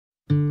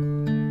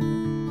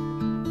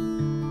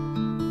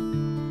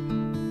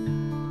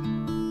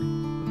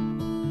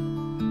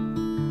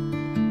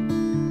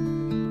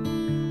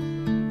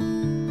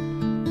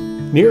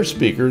Near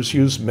speakers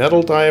use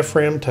Metal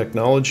Diaphragm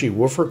Technology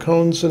woofer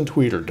cones and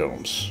tweeter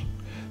domes.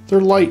 They're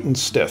light and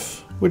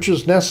stiff, which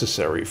is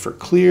necessary for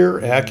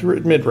clear,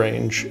 accurate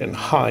mid-range and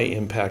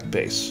high-impact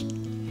bass.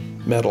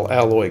 Metal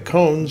alloy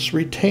cones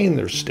retain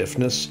their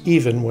stiffness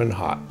even when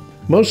hot.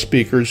 Most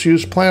speakers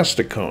use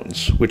plastic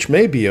cones, which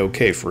may be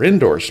okay for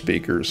indoor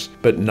speakers,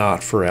 but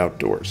not for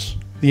outdoors.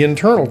 The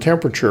internal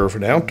temperature of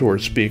an outdoor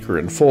speaker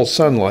in full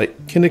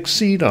sunlight can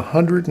exceed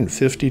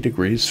 150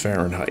 degrees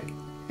Fahrenheit.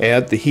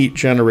 Add the heat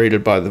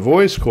generated by the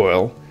voice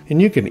coil,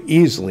 and you can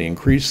easily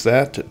increase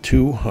that to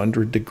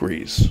 200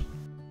 degrees.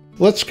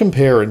 Let's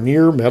compare a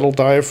near metal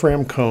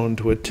diaphragm cone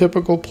to a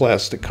typical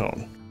plastic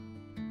cone.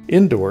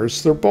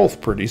 Indoors, they're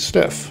both pretty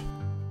stiff.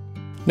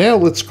 Now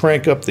let's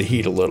crank up the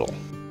heat a little.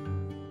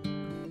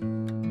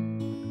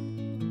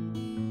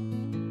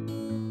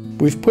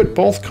 We've put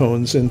both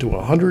cones into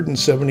a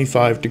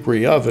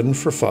 175-degree oven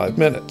for 5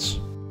 minutes.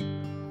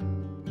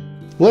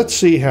 Let's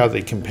see how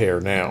they compare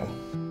now.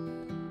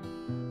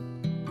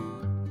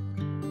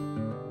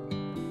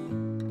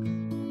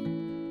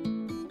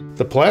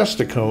 The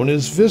plastic cone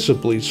is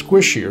visibly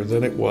squishier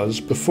than it was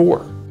before.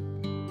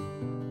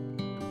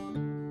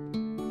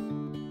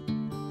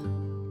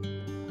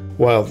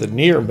 While the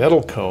near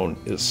metal cone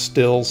is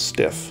still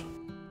stiff.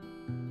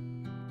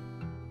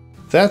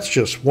 That's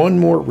just one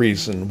more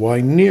reason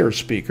why near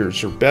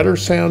speakers are better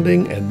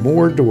sounding and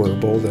more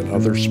durable than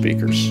other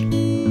speakers.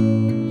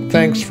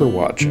 Thanks for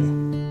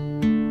watching.